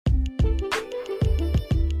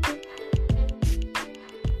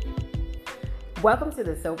Welcome to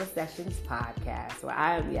the Sober Sessions podcast, where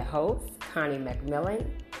I am your host, Connie McMillan,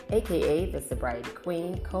 aka the Sobriety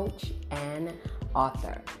Queen, coach, and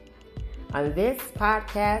author. On this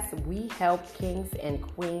podcast, we help kings and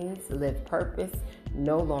queens live purpose,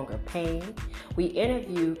 no longer pain. We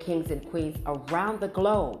interview kings and queens around the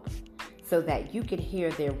globe so that you can hear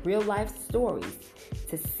their real life stories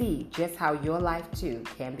to see just how your life too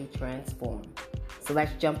can be transformed. So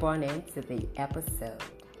let's jump on into the episode.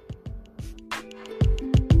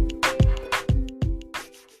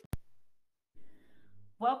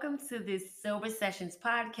 Welcome to this Sober Sessions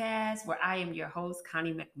podcast, where I am your host,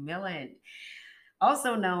 Connie McMillan,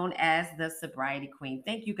 also known as the Sobriety Queen.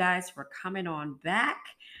 Thank you guys for coming on back.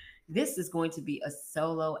 This is going to be a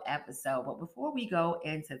solo episode, but before we go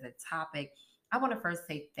into the topic, I want to first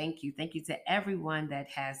say thank you. Thank you to everyone that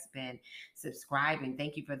has been subscribing.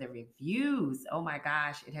 Thank you for the reviews. Oh my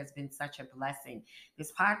gosh, it has been such a blessing.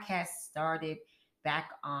 This podcast started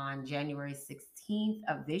back on January 16th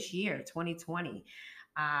of this year, 2020.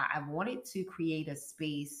 I wanted to create a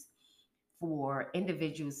space for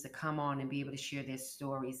individuals to come on and be able to share their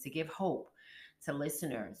stories, to give hope to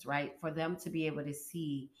listeners, right? For them to be able to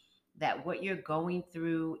see that what you're going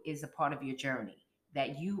through is a part of your journey,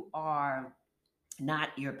 that you are not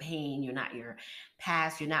your pain, you're not your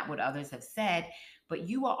past, you're not what others have said, but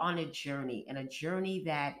you are on a journey, and a journey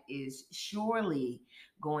that is surely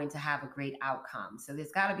going to have a great outcome. So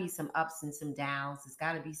there's got to be some ups and some downs. There's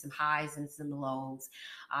got to be some highs and some lows,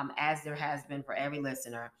 as there has been for every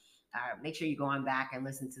listener. Make sure you go on back and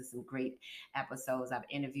listen to some great episodes. I've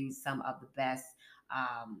interviewed some of the best.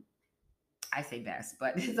 I say best,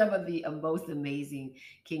 but some of the most amazing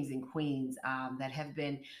kings and queens that have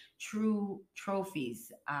been true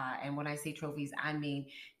trophies. And when I say trophies, I mean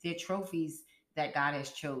they're trophies that God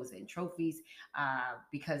has chosen, trophies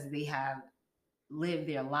because they have lived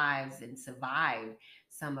their lives and survived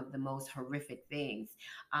some of the most horrific things.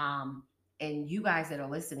 And you guys that are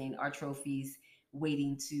listening are trophies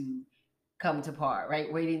waiting to come to par,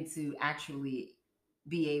 right? Waiting to actually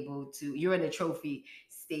be able to, you're in the trophy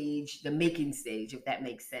stage, the making stage, if that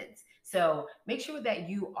makes sense. So make sure that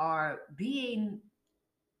you are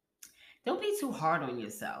don't be too hard on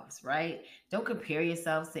yourselves, right? Don't compare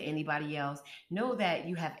yourselves to anybody else. Know that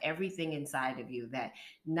you have everything inside of you, that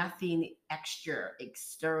nothing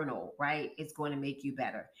external, right, is going to make you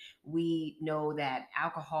better. We know that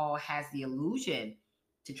alcohol has the illusion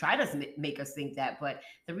to try to make us think that, but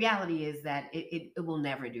the reality is that it will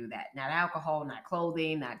never do that. Not alcohol, not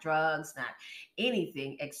clothing, not drugs, not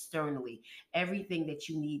anything externally. Everything that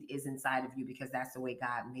you need is inside of you, because that's the way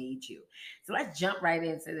God made you. So let's jump right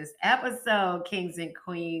into this episode, kings and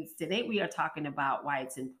queens. Today we are talking about why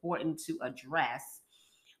it's important to address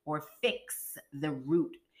or fix the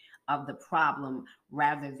root of the problem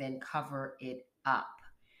rather than cover it up.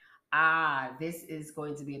 This is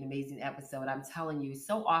going to be an amazing episode. I'm telling you,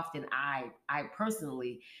 so often I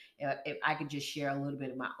personally, if I could just share a little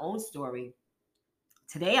bit of my own story.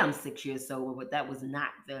 Today I'm 6 years sober, but that was not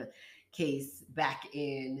the case back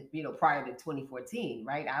in, prior to 2014,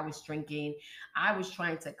 right? I was drinking. I was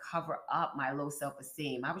trying to cover up my low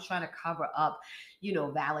self-esteem. I was trying to cover up,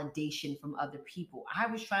 validation from other people. I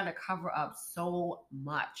was trying to cover up so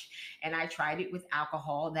much. And I tried it with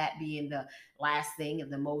alcohol, that being the last thing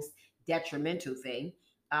and the most detrimental thing.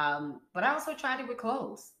 But I also tried it with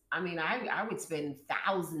clothes. I mean, I would spend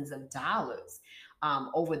thousands of dollars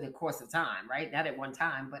over the course of time, right? Not at one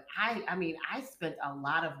time, but I spent a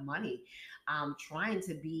lot of money trying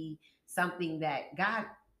to be something that God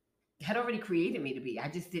had already created me to be. I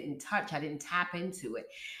just didn't touch, I didn't tap into it.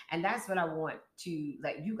 And that's what I want to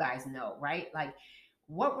let you guys know, right? Like,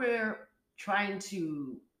 what we're trying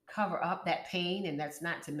to cover up, that pain, and that's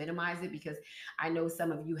not to minimize it, because I know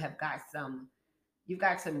some of you you've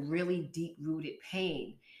got some really deep rooted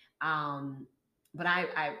pain. But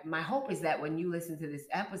my hope is that when you listen to this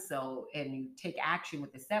episode and you take action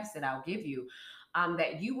with the steps that I'll give you,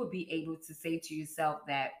 that you will be able to say to yourself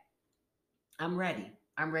that I'm ready.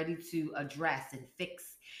 I'm ready to address and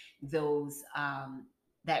fix those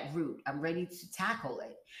that root. I'm ready to tackle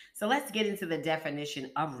it. So let's get into the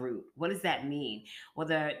definition of root. What does that mean? Well,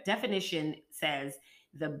 the definition says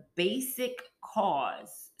the basic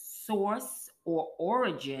cause, source, or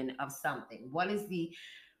origin of something. What is the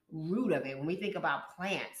root of it? When we think about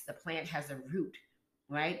plants, the plant has a root,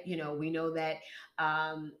 right? We know that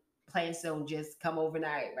plants don't just come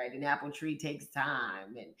overnight, right? An apple tree takes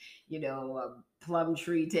time, and a plum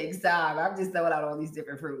tree takes time. I'm just throwing out all these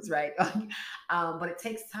different fruits, right? But it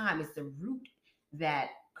takes time. It's the root that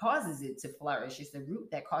causes it to flourish. It's the root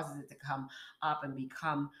that causes it to come up and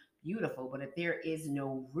become beautiful. But if there is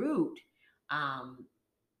no root, um,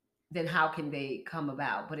 then how can they come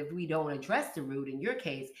about? But if we don't address the root, in your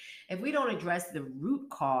case, if we don't address the root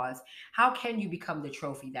cause, how can you become the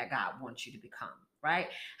trophy that God wants you to become, right?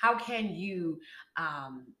 How can you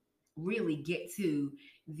um, really get to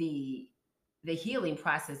the the healing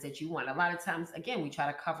process that you want? A lot of times, again, we try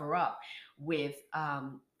to cover up with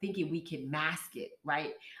thinking we can mask it,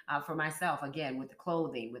 right? For myself, again, with the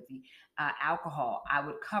clothing, with the alcohol, I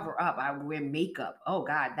would cover up. I would wear makeup. Oh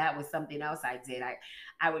God, that was something else I did.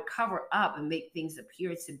 I would cover up and make things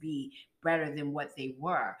appear to be better than what they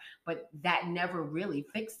were. But that never really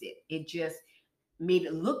fixed it. It just made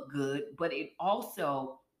it look good, but it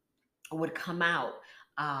also would come out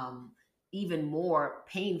um, even more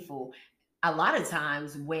painful a lot of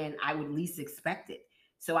times when I would least expect it.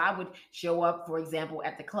 So I would show up, for example,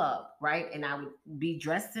 at the club, right? And I would be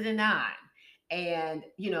dressed to the nine and,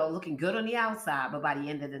 looking good on the outside. But by the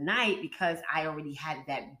end of the night, because I already had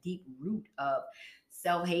that deep root of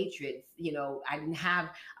self hatred, I didn't have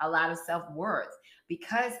a lot of self worth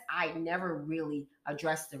because I never really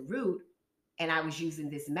addressed the root and I was using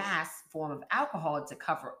this mass form of alcohol to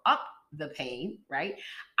cover up the pain, right?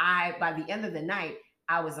 By the end of the night,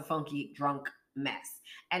 I was a funky drunk mess.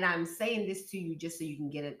 And I'm saying this to you just so you can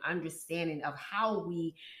get an understanding of how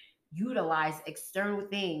we utilize external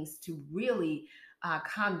things to really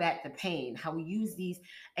combat the pain, how we use these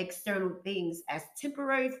external things as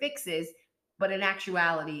temporary fixes, but in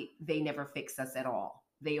actuality, they never fix us at all.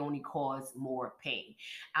 They only cause more pain.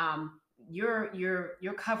 Um, your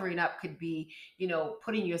covering up could be,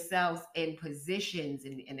 putting yourselves in positions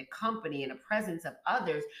in a company in the presence of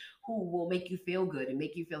others who will make you feel good and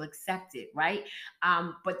make you feel accepted, right?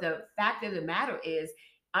 But the fact of the matter is,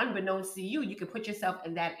 unbeknownst to you, you can put yourself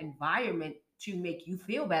in that environment to make you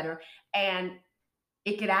feel better. And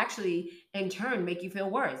it could actually, in turn, make you feel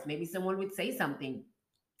worse. Maybe someone would say something.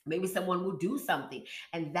 Maybe someone will do something,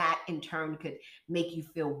 and that in turn could make you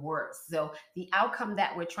feel worse. So, the outcome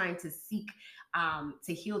that we're trying to seek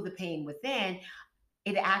to heal the pain within,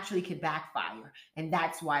 it actually could backfire, and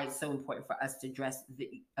that's why it's so important for us to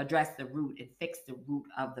address the root and fix the root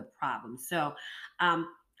of the problem. So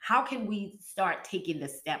how can we start taking the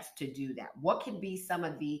steps to do that? What can be some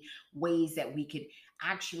of the ways that we could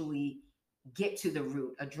actually get to the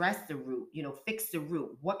root, address the root, fix the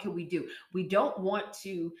root? What can we do? We don't want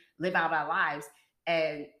to live out our lives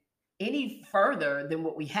and any further than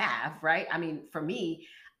what we have, right? I mean, for me,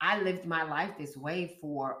 I lived my life this way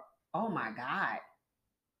for, oh my God,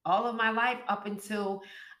 all of my life up until,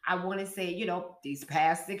 I want to say, these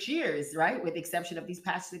past 6 years, right? With the exception of these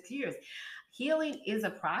past 6 years. Healing is a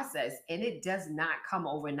process and it does not come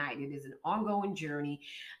overnight. It is an ongoing journey.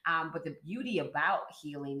 But the beauty about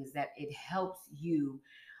healing is that it helps you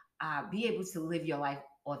be able to live your life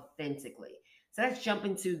authentically. So let's jump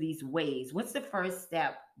into these ways. What's the first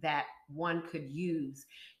step that one could use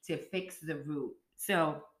to fix the root?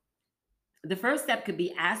 So the first step could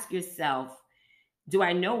be, ask yourself, do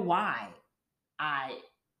I know why I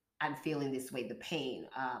I'm feeling this way? The pain.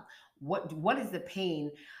 What is the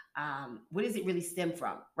pain? What does it really stem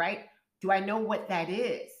from? Right? Do I know what that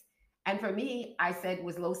is? And for me, I said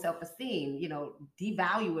was low self esteem.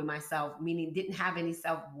 Devaluing myself, meaning didn't have any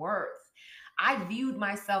self worth. I viewed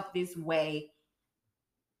myself this way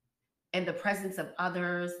in the presence of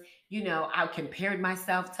others. I compared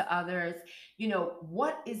myself to others.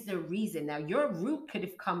 What is the reason? Now, your root could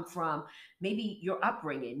have come from maybe your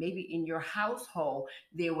upbringing. Maybe in your household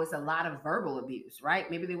there was a lot of verbal abuse, right?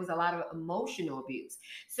 Maybe there was a lot of emotional abuse.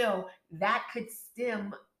 So that could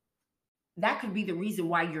be the reason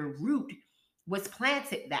why your root was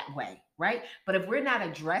planted that way, right? But if we're not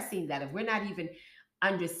addressing that, if we're not even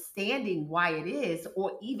understanding why it is,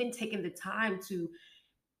 or even taking the time to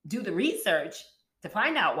do the research to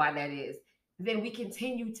find out why that is, then we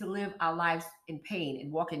continue to live our lives in pain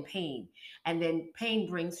and walk in pain. And then pain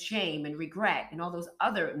brings shame and regret and all those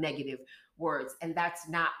other negative words. And that's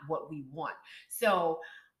not what we want. So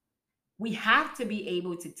we have to be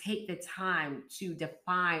able to take the time to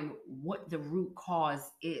define what the root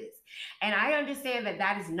cause is. And I understand that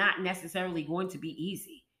that is not necessarily going to be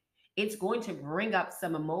easy. It's going to bring up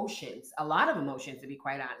some emotions, a lot of emotions, to be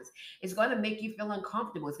quite honest. It's going to make you feel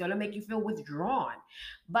uncomfortable. It's going to make you feel withdrawn.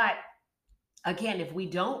 But again, if we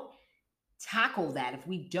don't tackle that, if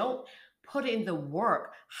we don't put in the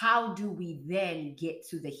work, how do we then get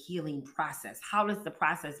to the healing process? How does the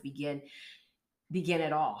process begin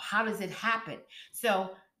at all? How does it happen?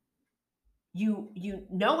 So you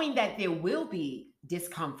knowing that there will be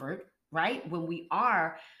discomfort, right? When we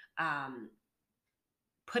are um,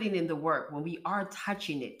 putting in the work, when we are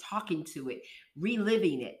touching it, talking to it,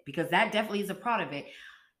 reliving it, because that definitely is a part of it.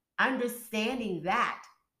 understanding that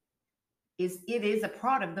it is a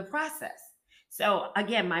part of the process. So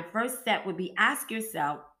again, my first step would be ask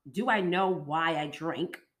yourself, do I know why I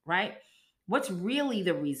drink, right? What's really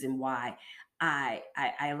the reason why I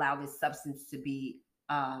allow this substance to be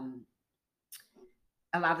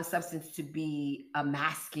allow the substance to be a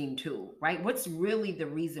masking tool, right? What's really the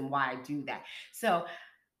reason why I do that? So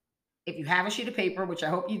if you have a sheet of paper, which I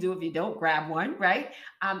hope you do, if you don't, grab one, right?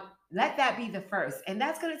 Let that be the first. And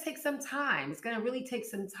that's going to take some time. It's going to really take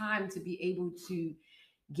some time to be able to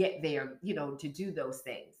get there, to do those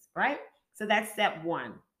things, right? So that's step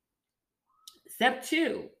one. Step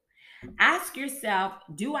two, ask yourself,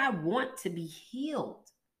 do I want to be healed?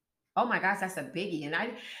 Oh my gosh, that's a biggie. And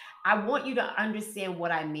I want you to understand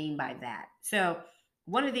what I mean by that. So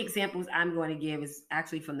one of the examples I'm going to give is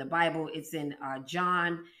actually from the Bible. It's in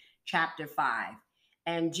John chapter 5.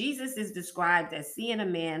 And Jesus is described as seeing a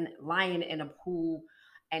man lying in a pool,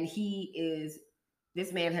 and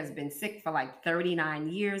this man has been sick for like 38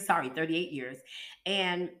 years.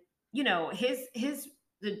 And,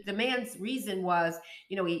 the man's reason was,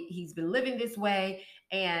 he's been living this way.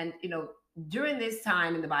 And, during this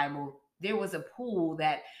time in the Bible, there was a pool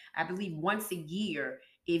that I believe once a year,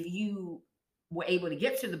 if you were able to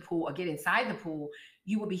get to the pool or get inside the pool,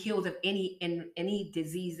 you would be healed of any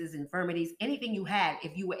diseases, infirmities, anything you had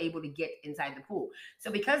if you were able to get inside the pool. So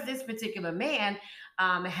because this particular man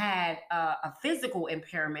had a physical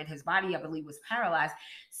impairment, his body, I believe, was paralyzed.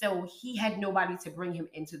 So he had nobody to bring him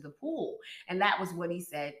into the pool. And that was what he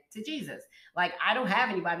said to Jesus. Like, I don't have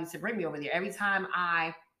anybody to bring me over there. Every time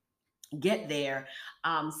I get there,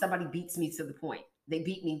 somebody beats me to the point. They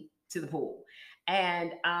beat me to the pool.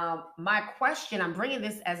 And my question, I'm bringing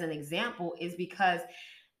this as an example, is because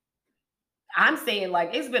I'm saying, like,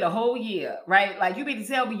 it's been a whole year, right? Like, you mean to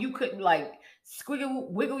tell me you couldn't, like,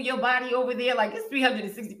 wiggle your body over there? Like, it's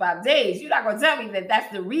 365 days. You're not going to tell me that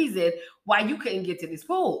that's the reason why you couldn't get to this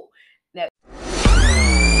pool. Now,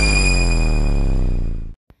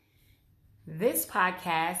 this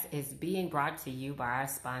podcast is being brought to you by our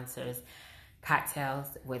sponsors, Cocktails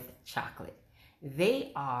with Chocolate.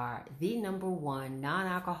 They are the #1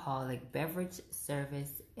 non-alcoholic beverage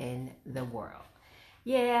service in the world.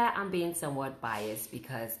 Yeah, I'm being somewhat biased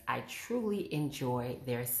because I truly enjoy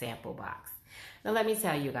their sample box. Now, let me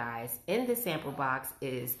tell you guys, in the sample box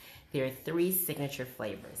is their 3 signature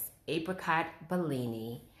flavors: apricot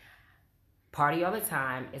Bellini, Party All the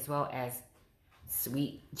Time, as well as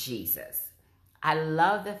Sweet Jesus. I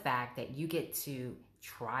love the fact that you get to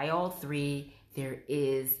try all 3. There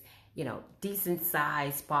is, decent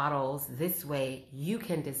sized bottles. This way you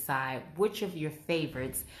can decide which of your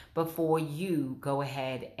favorites before you go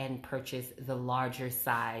ahead and purchase the larger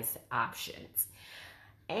size options.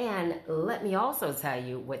 And let me also tell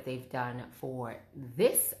you what they've done for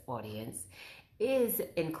this audience is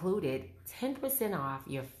included 10% off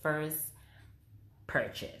your first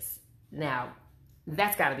purchase. Now,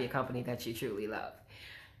 that's got to be a company that you truly love.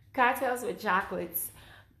 Cocktails with Chocolate's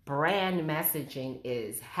brand messaging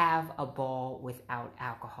is have a ball without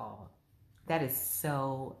alcohol. That is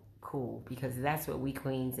so cool because that's what we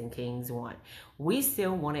queens and kings want. We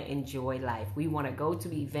still want to enjoy life. We want to go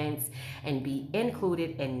to events and be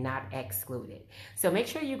included and not excluded. So make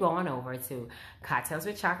sure you go on over to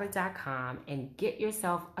cocktailswithchocolate.com and get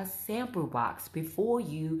yourself a sample box before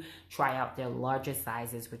you try out their larger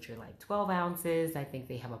sizes, which are like 12 ounces. I think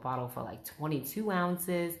they have a bottle for like 22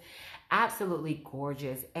 ounces. Absolutely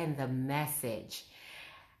gorgeous. And the message,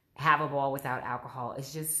 have a ball without alcohol,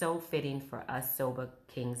 is just so fitting for us sober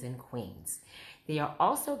kings and queens. They are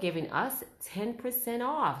also giving us 10%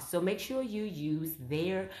 off. So make sure you use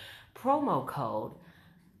their promo code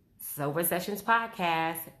Sober Sessions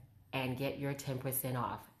Podcast and get your 10%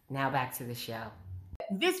 off. Now back to the show.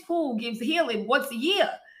 This pool gives healing once a year.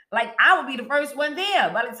 Like, I would be the first one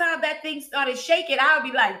there. By the time that thing started shaking, I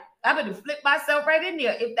would be like, I'm going to flip myself right in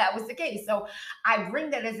there if that was the case. So I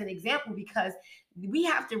bring that as an example because we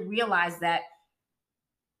have to realize that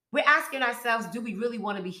we're asking ourselves, do we really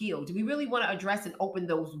want to be healed? Do we really want to address and open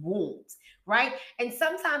those wounds, right? And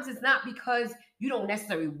sometimes it's not because you don't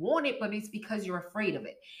necessarily want it, but it's because you're afraid of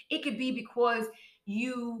it. It could be because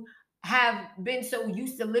you have been so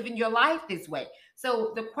used to living your life this way.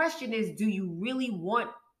 So the question is, do you really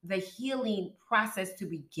want the healing process to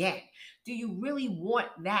begin? Do you really want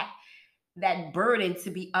that burden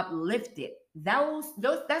to be uplifted? That's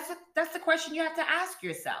the question you have to ask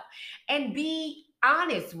yourself, and be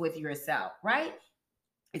honest with yourself, right?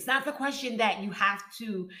 It's not the question that you have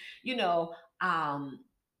to,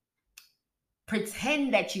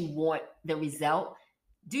 pretend that you want the result.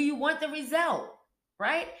 Do you want the result?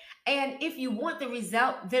 right? And if you want the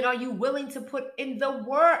result, then are you willing to put in the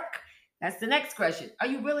work? That's the next question. Are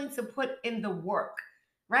you willing to put in the work,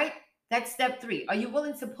 right? That's step three. Are you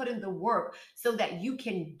willing to put in the work so that you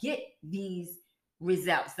can get these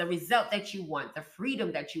results, the result that you want, the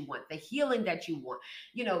freedom that you want, the healing that you want,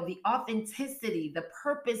 the authenticity, the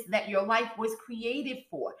purpose that your life was created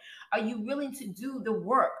for? Are you willing to do the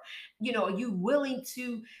work? Are you willing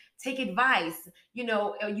to take advice?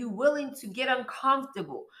 Are you willing to get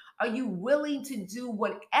uncomfortable? Are you willing to do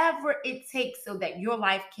whatever it takes so that your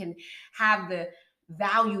life can have the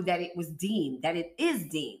value that it was deemed, that it is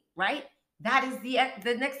deemed, right? That is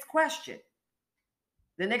the next question.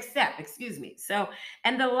 The next step, excuse me. So,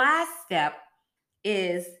 and the last step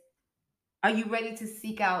is, are you ready to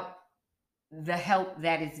seek out the help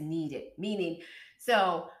that is needed? Meaning,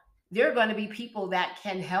 so there are going to be people that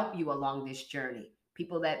can help you along this journey.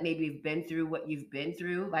 People that maybe have been through what you've been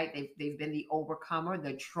through, like they've been the overcomer,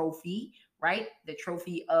 the trophy, right? The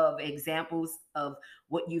trophy of examples of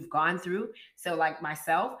what you've gone through. So, like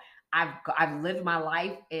myself, I've lived my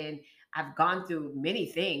life and I've gone through many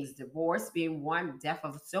things, divorce being one, death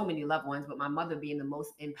of so many loved ones, but my mother being the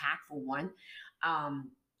most impactful one.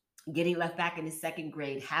 Um, Getting left back in the second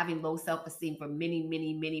grade, having low self esteem for many,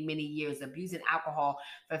 many, many, many years, abusing alcohol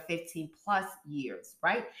for 15 plus years,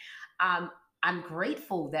 right? Um, I'm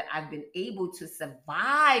grateful that I've been able to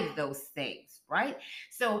survive those things, right?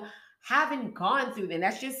 So, having gone through, and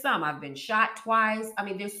that's just some, I've been shot twice. I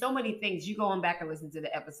mean, there's so many things. You go on back and listen to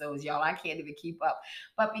the episodes, y'all. I can't even keep up.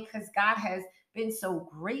 But because God has been so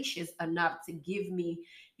gracious enough to give me,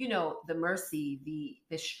 the mercy,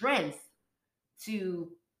 the strength to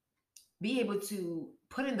be able to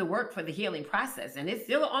put in the work for the healing process. And it's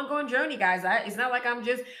still an ongoing journey, guys. It's not like I'm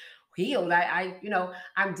just healed.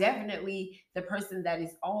 I'm definitely the person that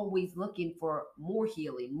is always looking for more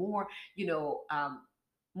healing, more,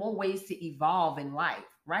 more ways to evolve in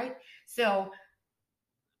life, right? So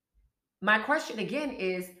my question again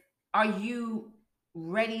is, are you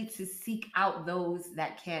ready to seek out those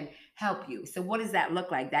that can help you? So what does that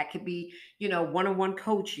look like? That could be, one-on-one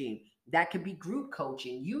coaching. That could be group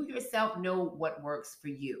coaching. You yourself know what works for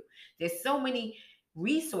you. There's so many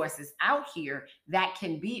resources out here that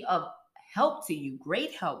can be of help to you,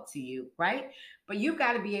 great help to you, right? But you've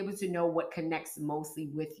got to be able to know what connects mostly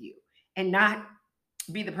with you and not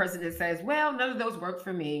be the person that says, well, none of those work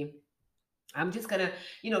for me. I'm just gonna,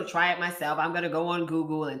 try it myself. I'm gonna go on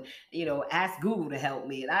Google and, ask Google to help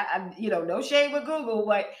me. And no shade with Google,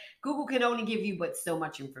 but Google can only give you but so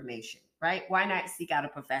much information, right? Why not seek out a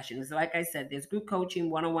professional? So, like I said, there's group coaching,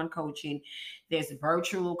 one-on-one coaching, there's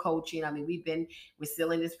virtual coaching. I mean, we're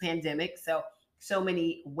still in this pandemic, so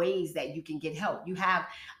many ways that you can get help. You have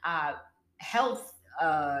uh, health,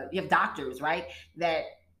 you have doctors, right? That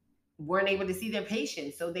weren't able to see their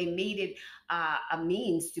patients. So they made it a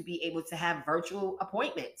means to be able to have virtual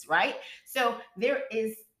appointments, right? So there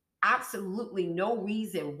is absolutely no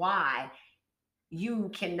reason why you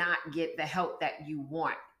cannot get the help that you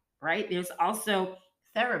want, right? There's also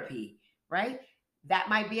therapy, right? That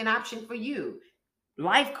might be an option for you.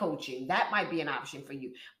 Life coaching, that might be an option for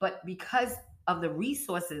you. But because of the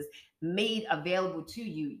resources made available to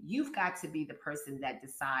you, you've got to be the person that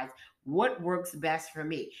decides what works best for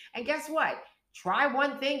me. And guess what? Try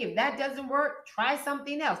one thing. If that doesn't work, try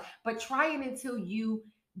something else. But try it until you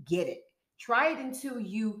get it. Try it until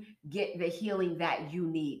you get the healing that you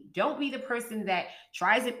need. Don't be the person that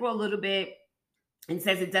tries it for a little bit and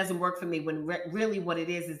says it doesn't work for me when really what it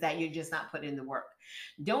is that you're just not putting in the work.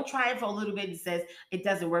 Don't try it for a little bit and says it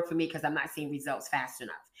doesn't work for me because I'm not seeing results fast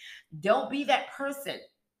enough. Don't be that person,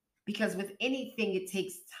 because with anything it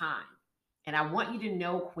takes time. And I want you to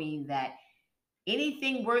know, Queen, that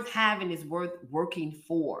anything worth having is worth working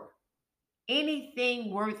for.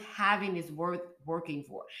 Anything worth having is worth working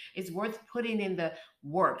for. It's worth putting in the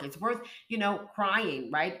work. It's worth, crying,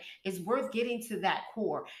 right? It's worth getting to that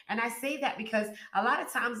core. And I say that because a lot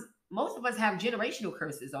of times most of us have generational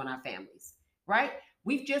curses on our families, right?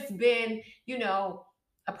 We've just been,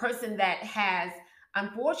 a person that has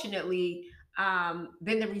unfortunately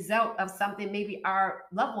been the result of something maybe our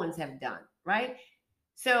loved ones have done, right?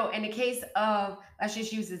 So, in the case of, let's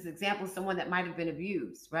just use this example, someone that might have been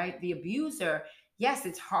abused, right? The abuser, yes,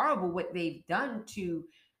 it's horrible what they've done to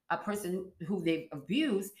a person who they've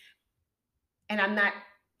abused. And I'm not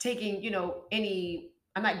taking,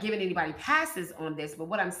 I'm not giving anybody passes on this, but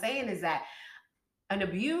what I'm saying is that an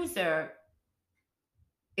abuser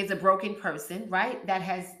is a broken person, right? That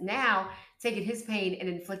has now taken his pain and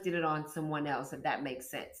inflicted it on someone else, if that makes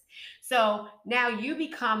sense. So now you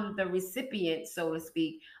become the recipient, so to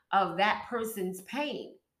speak, of that person's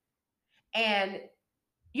pain. And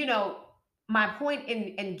you know, my point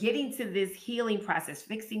in getting to this healing process,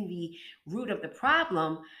 fixing the root of the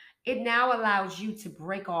problem, it now allows you to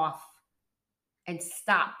break off and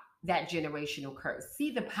stop that generational curse.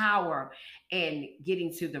 See the power in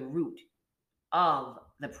getting to the root of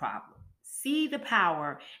the problem. See the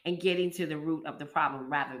power in getting to the root of the problem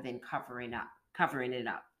rather than covering it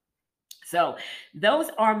up. So those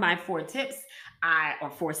are my four tips, or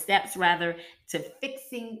four steps rather, to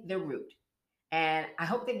fixing the root. And I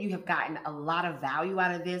hope that you have gotten a lot of value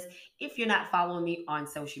out of this. If you're not following me on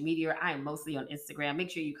social media, I am mostly on Instagram. Make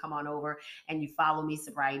sure you come on over and you follow me,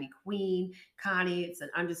 Sobriety Queen Connie. It's an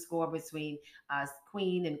underscore between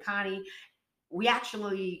Queen and Connie.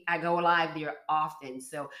 I go live there often,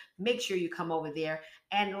 so make sure you come over there.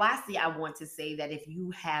 And lastly, I want to say that if you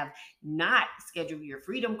have not scheduled your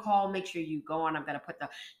freedom call, make sure you go on. I'm going to put the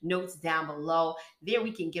notes down below. There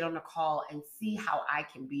we can get on a call and see how I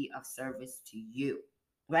can be of service to you,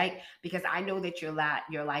 right? Because I know that your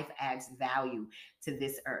life adds value to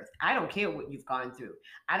this earth. I don't care what you've gone through.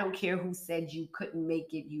 I don't care who said you couldn't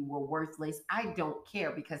make it, you were worthless. I don't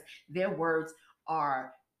care, because their words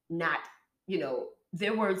are not,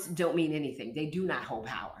 their words don't mean anything. They do not hold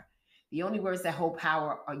power. The only words that hold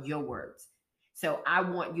power are your words. So I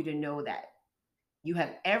want you to know that you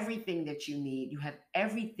have everything that you need. You have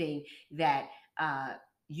everything that uh,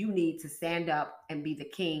 you need to stand up and be the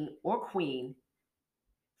king or queen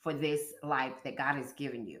for this life that God has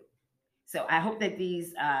given you. So I hope that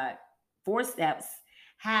these four steps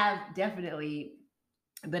have definitely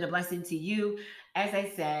been a blessing to you. As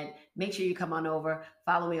I said, make sure you come on over,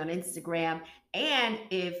 follow me on Instagram. And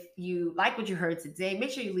if you like what you heard today,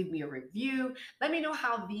 make sure you leave me a review. Let me know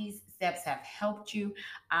how these steps have helped you.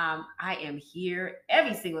 I am here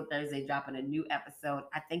every single Thursday dropping a new episode.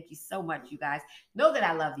 I thank you so much, you guys. Know that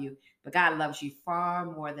I love you, but God loves you far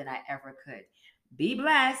more than I ever could. Be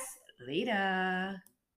blessed. Later.